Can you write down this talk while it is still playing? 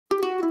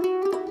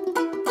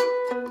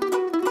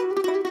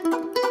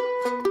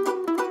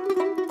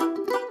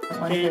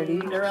1:30.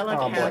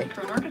 Cinderella cast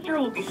for an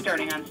orchestra will be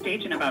starting on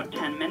stage in about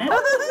 10 minutes.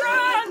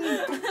 Run!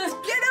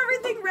 Get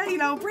everything ready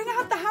now. Bring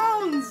out the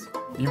hounds.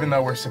 Even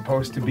though we're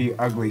supposed to be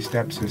ugly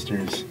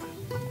stepsisters,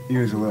 he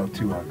was a little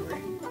too ugly.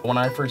 When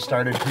I first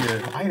started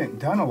here, I hadn't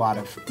done a lot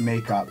of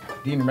makeup.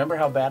 Do you remember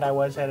how bad I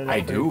was at it?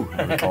 I do.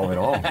 I recall it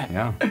all.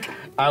 Yeah.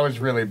 I was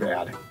really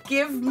bad.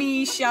 Give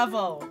me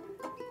shovel.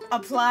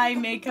 Apply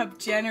makeup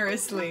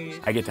generously.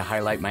 I get to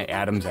highlight my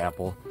Adam's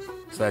apple.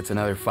 So that's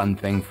another fun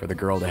thing for the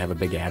girl to have a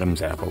big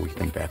Adam's apple. We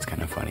think that's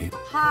kind of funny.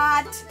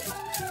 Hot.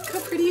 Look how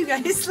pretty you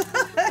guys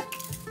look.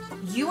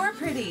 You are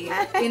pretty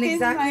in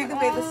exactly the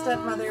way the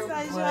stepmother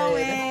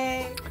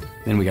would.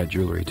 Then we got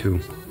jewelry, too.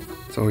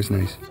 It's always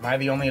nice. Am I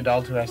the only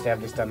adult who has to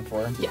have this done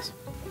for him? Yes.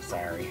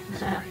 Sorry.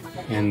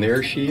 And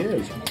there she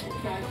is.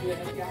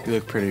 You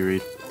look pretty,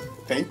 Reed.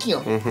 Thank you.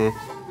 Mm-hmm.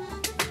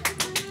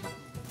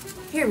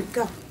 Here we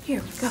go.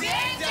 Here we go. Cinderella!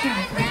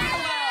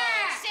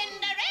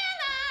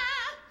 Cinderella!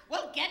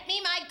 Well, get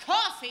me my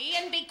coffee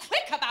and be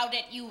quick about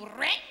it, you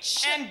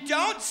wretch! And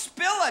don't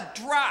spill a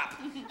drop!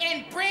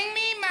 And bring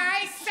me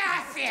my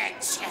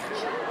sausage!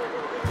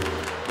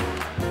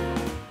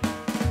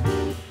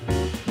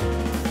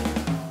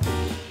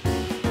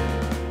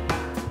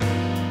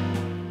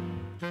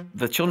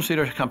 The Children's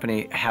Theatre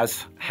Company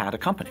has had a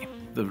company.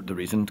 The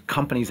reason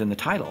company's in the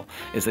title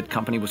is that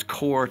company was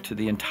core to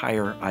the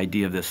entire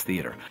idea of this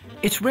theater.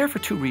 It's rare for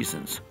two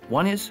reasons.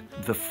 One is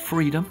the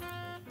freedom,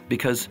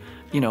 because,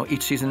 you know,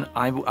 each season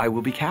I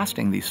will be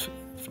casting these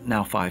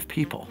now 5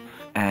 people.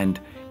 And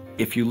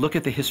if you look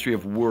at the history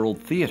of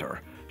world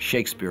theater,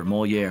 Shakespeare,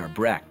 Moliere,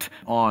 Brecht,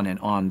 on and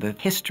on, the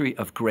history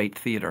of great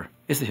theater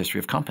is the history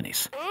of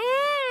companies.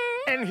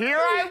 And here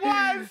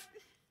I was,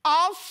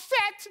 all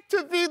set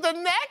to be the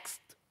next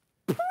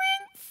princess.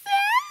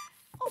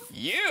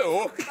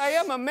 You? I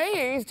am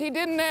amazed he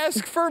didn't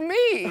ask for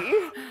me.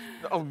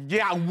 Oh,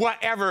 yeah,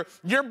 whatever.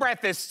 Your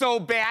breath is so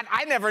bad,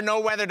 I never know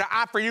whether to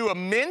offer you a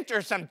mint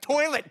or some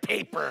toilet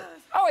paper.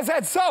 Oh, is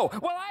that so?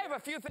 Well, I have a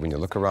few things. When you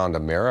look around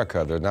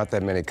America, there are not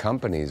that many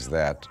companies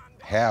that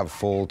have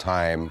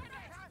full-time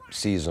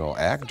seasonal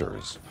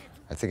actors.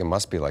 I think it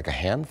must be like a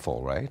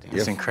handful, right?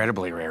 It's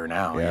incredibly rare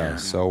now. Yeah,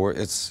 so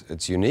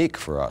it's unique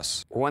for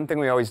us. One thing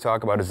we always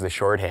talk about is the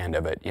shorthand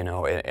of it, you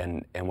know,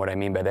 and what I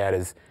mean by that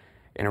is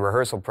in a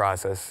rehearsal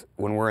process,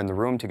 when we're in the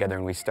room together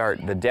and we start,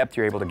 the depth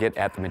you're able to get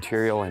at the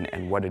material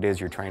and what it is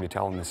you're trying to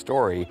tell in the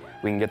story,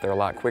 we can get there a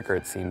lot quicker,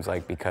 it seems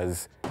like,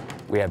 because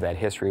we have that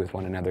history with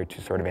one another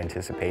to sort of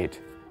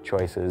anticipate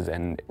choices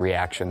and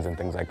reactions and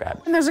things like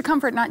that. And there's a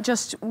comfort not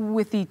just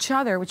with each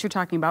other, which you're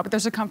talking about, but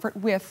there's a comfort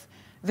with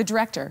the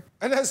director.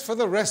 And as for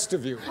the rest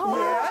of you,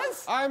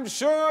 Yes? I'm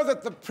sure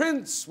that the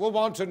prince will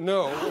want to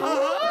know.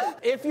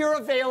 If you're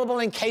available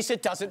in case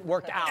it doesn't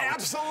work out.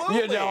 Absolutely.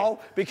 You know,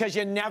 because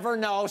you never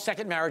know,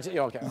 second marriage,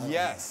 okay.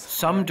 Yes.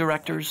 Some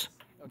directors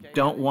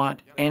don't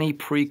want any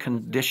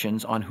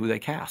preconditions on who they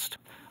cast.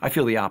 I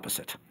feel the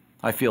opposite.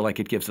 I feel like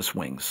it gives us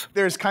wings.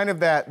 There's kind of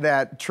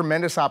that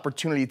tremendous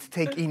opportunity to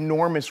take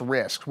enormous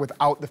risks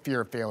without the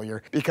fear of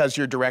failure, because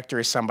your director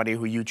is somebody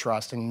who you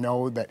trust and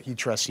know that he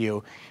trusts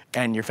you,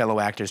 and your fellow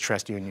actors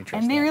trust you and you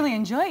trust And they them. really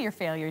enjoy your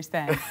failures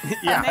then.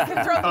 Yeah. And they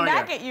can throw them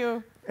back yeah. at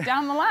you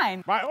down the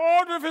line. By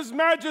order of His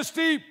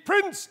Majesty,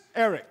 Prince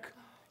Eric,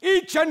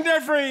 each and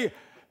every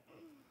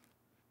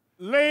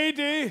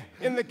lady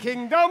in the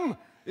kingdom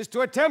is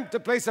to attempt to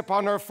place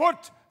upon her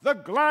foot the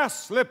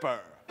glass slipper.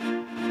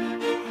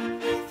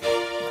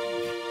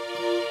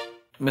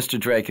 Mr.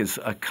 Drake is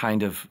a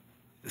kind of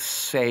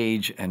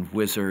sage and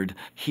wizard.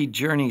 He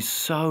journeys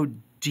so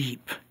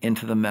deep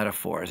into the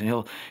metaphors, and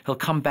he'll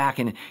come back,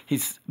 and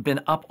he's been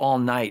up all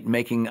night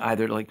making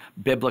either like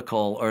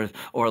biblical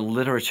or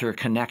literature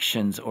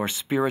connections or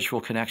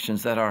spiritual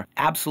connections that are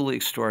absolutely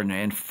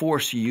extraordinary and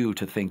force you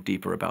to think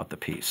deeper about the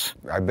piece.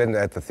 I've been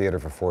at the theater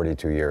for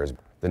 42 years.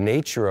 The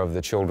nature of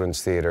the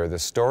children's theater, the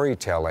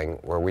storytelling,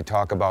 where we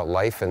talk about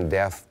life and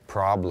death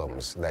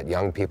problems that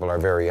young people are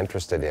very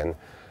interested in,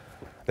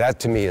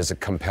 that to me is a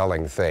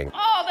compelling thing.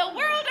 Oh, the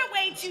world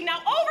awaits you. Now,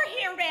 over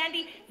here,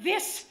 Randy.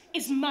 This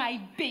is my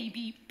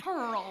baby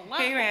Pearl.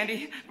 Hey,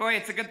 Randy. Boy,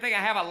 it's a good thing I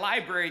have a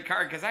library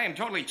card, because I am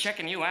totally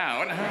checking you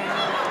out.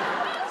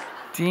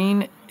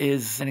 Dean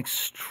is an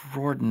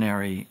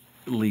extraordinarily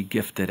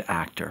gifted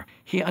actor.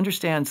 He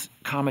understands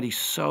comedy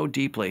so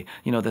deeply.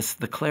 You know,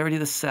 the clarity of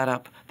the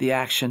setup, the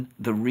action,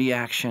 the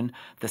reaction,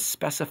 the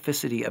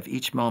specificity of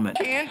each moment.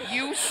 Can't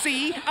you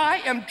see?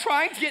 I am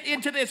trying to get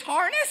into this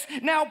harness.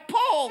 Now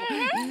pull.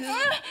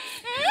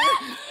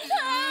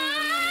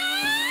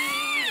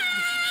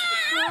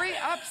 Hurry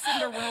up,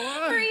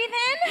 Cinderella. Breathe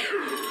in.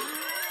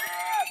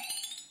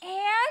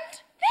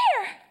 And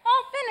there,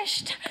 all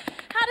finished.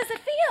 How does it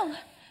feel?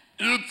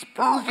 It's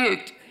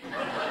perfect.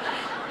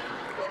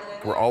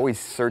 We're always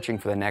searching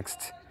for the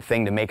next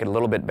thing to make it a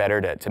little bit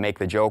better, to make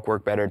the joke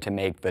work better, to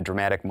make the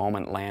dramatic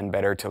moment land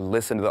better, to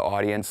listen to the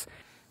audience.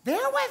 There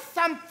was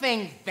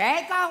something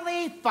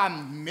vaguely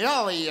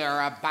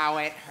familiar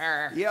about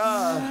her.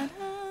 Yeah.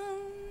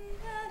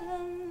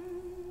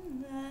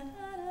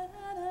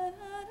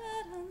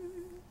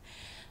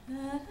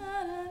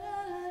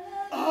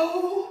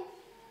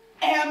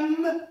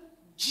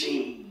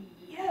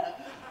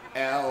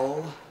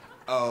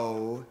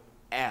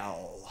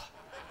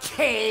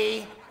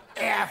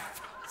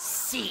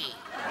 KFC.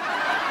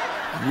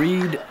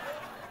 Reed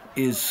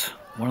is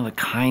one of the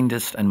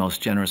kindest and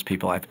most generous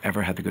people I've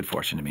ever had the good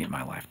fortune to meet in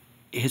my life.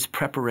 His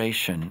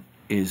preparation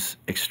is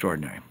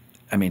extraordinary.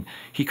 I mean,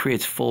 he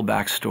creates full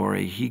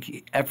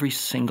backstory. Every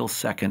single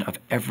second of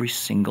every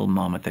single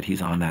moment that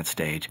he's on that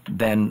stage.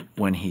 Then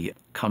when he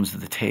comes to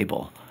the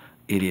table,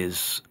 it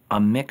is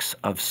a mix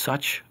of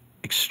such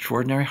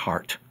extraordinary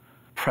heart,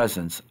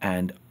 presence,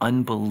 and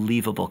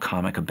unbelievable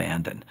comic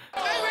abandon.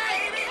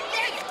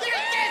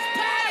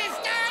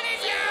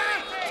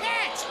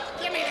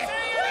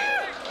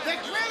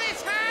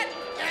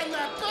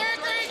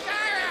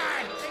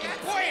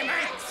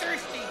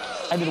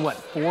 I did, what,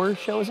 4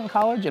 shows in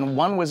college, and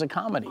 1 was a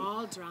comedy.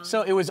 All drama.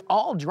 So it was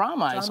all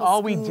drama. It's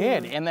all we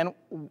did. And then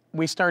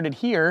we started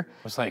here.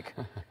 It was like,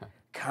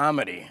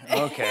 comedy,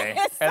 okay.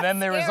 And then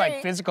there was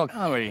like physical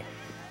comedy.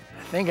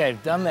 I think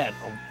I've done that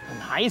in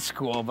high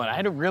school, but I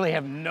really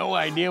have no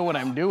idea what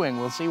I'm doing.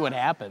 We'll see what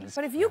happens.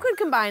 But if you could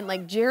combine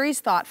like Jerry's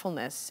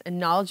thoughtfulness and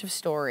knowledge of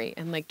story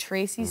and like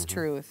Tracy's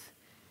truth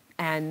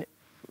and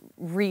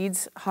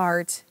Reed's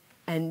heart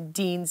and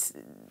Dean's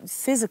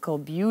physical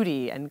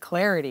beauty and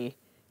clarity,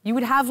 you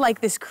would have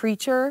like this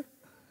creature.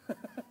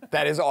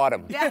 That is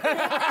Autumn. You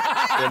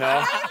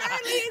know?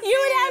 You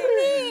would have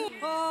me.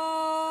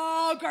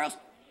 Oh, girls,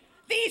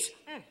 these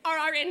are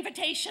our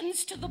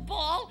invitations to the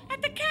ball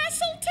at the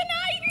castle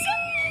tonight.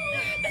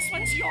 This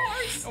one's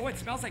yours. Oh, it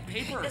smells like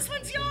paper. This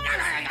one's yours.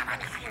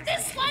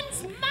 This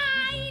one's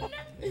mine.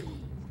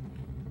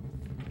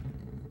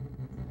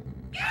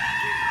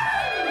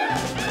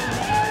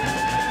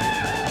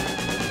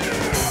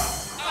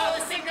 All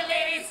the single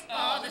ladies,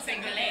 all the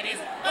single ladies.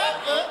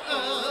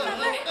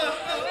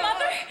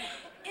 Mother,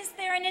 is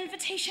there an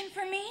invitation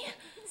for me?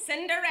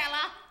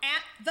 Cinderella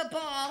at the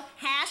ball,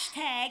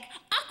 hashtag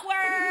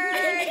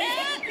awkward.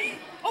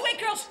 Oh, wait,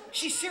 girls,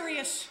 she's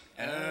serious.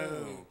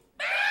 Oh.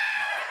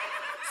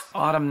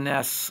 Autumn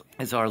Ness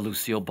is our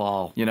Lucille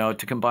Ball. You know,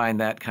 to combine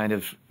that kind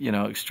of,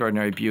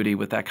 extraordinary beauty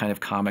with that kind of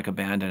comic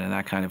abandon and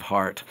that kind of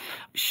heart.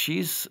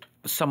 She's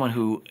someone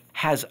who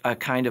has a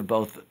kind of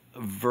both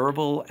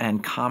verbal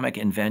and comic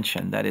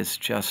invention that is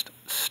just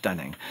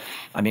stunning.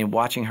 I mean,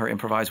 watching her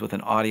improvise with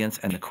an audience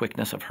and the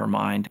quickness of her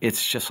mind,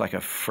 it's just like a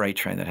freight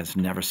train that has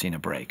never seen a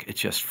break. It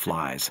just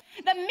flies.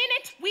 The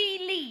minute we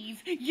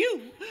leave,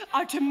 you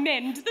are to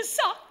mend the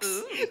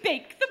socks,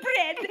 bake the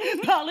bread,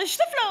 polish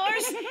the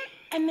floors,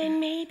 and then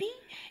maybe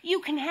you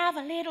can have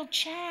a little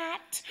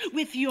chat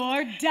with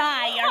your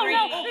diary. Oh,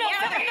 no,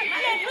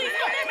 please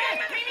don't.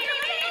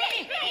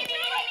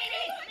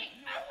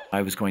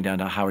 I was going down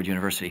to Howard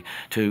University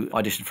to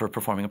audition for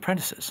Performing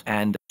Apprentices.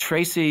 And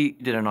Tracy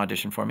did an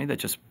audition for me that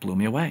just blew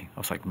me away. I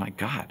was like, my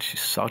God,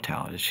 she's so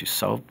talented. She's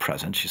so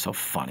present. She's so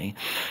funny.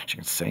 She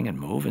can sing and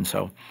move. And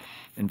so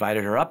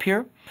invited her up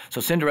here.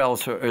 So Cinderella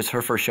is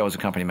her first show as a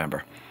company member.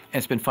 And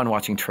it's been fun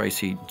watching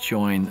Tracy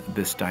join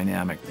this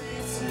dynamic.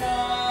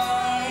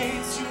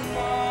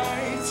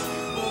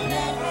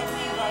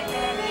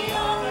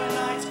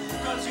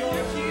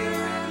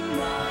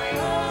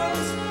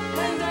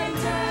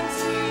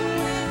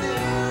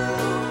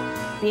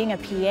 Being a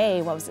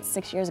PA,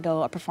 6 years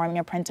ago, a performing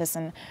apprentice,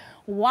 and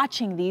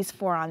watching these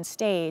 4 on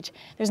stage,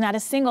 there's not a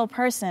single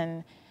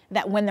person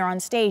that when they're on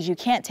stage you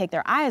can't take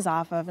their eyes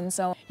off of, and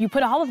so you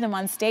put all of them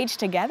on stage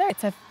together,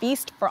 it's a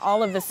feast for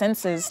all of the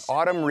senses.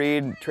 Autumn,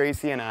 Reed,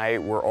 Tracy, and I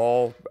were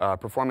all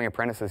performing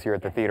apprentices here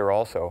at the theater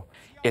also.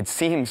 It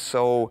seems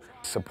so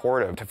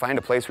supportive to find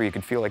a place where you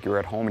could feel like you were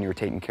at home and you were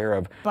taken care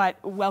of. But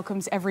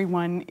welcomes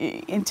everyone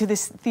into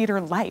this theater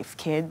life,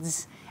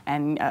 kids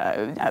and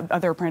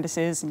other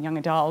apprentices and young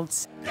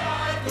adults.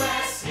 God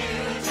bless you,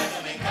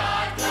 gentlemen,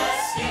 God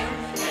bless you.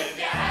 If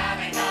you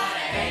haven't got a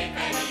hate,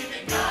 maybe you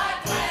can God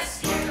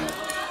bless you.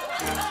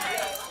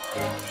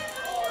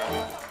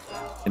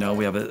 You know,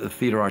 we have a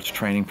theater arts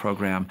training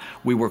program.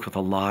 We work with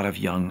a lot of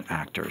young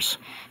actors.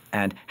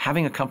 And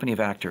having a company of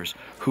actors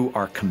who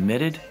are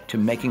committed to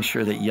making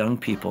sure that young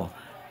people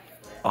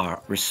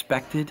are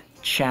respected,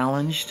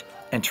 challenged,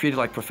 and treated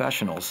like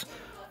professionals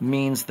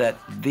means that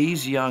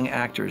these young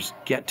actors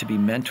get to be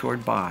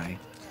mentored by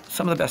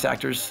some of the best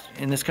actors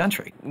in this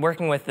country.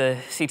 Working with the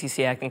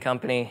CTC Acting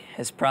Company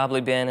has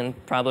probably been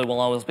and probably will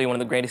always be one of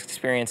the greatest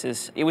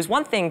experiences. It was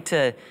one thing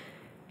to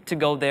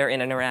go there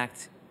and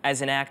interact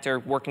as an actor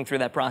working through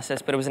that process,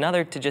 but it was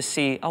another to just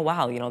see, oh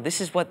wow,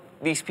 this is what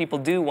these people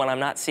do when I'm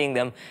not seeing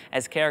them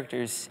as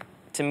characters.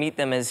 To meet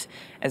them as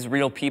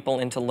real people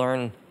and to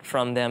learn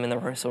from them in the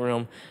rehearsal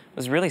room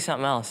was really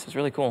something else. It was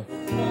really cool.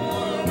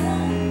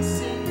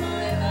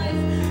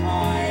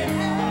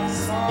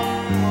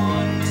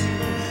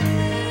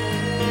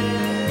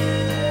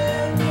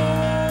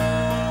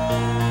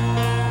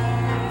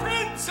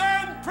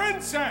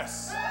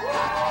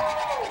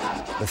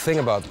 The thing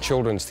about the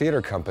Children's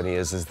Theater Company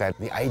is that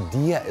the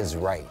idea is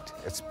right.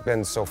 It's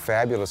been so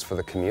fabulous for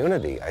the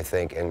community, I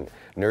think, in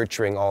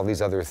nurturing all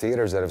these other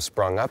theaters that have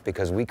sprung up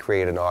because we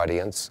create an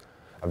audience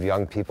of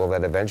young people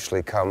that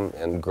eventually come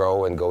and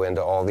grow and go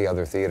into all the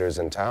other theaters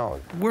in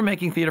town. We're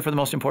making theater for the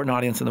most important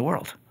audience in the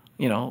world.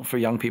 you know, for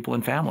young people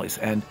and families.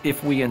 And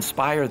if we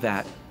inspire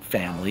that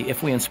family,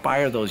 if we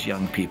inspire those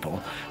young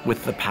people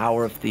with the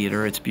power of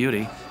theater, its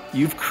beauty,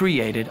 you've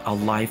created a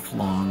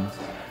lifelong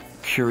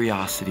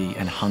curiosity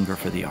and hunger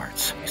for the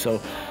arts. So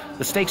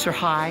the stakes are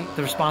high,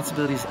 the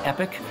responsibility is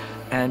epic,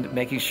 and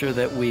making sure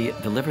that we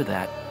deliver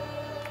that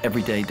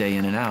every day, day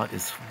in and out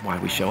is why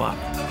we show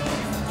up.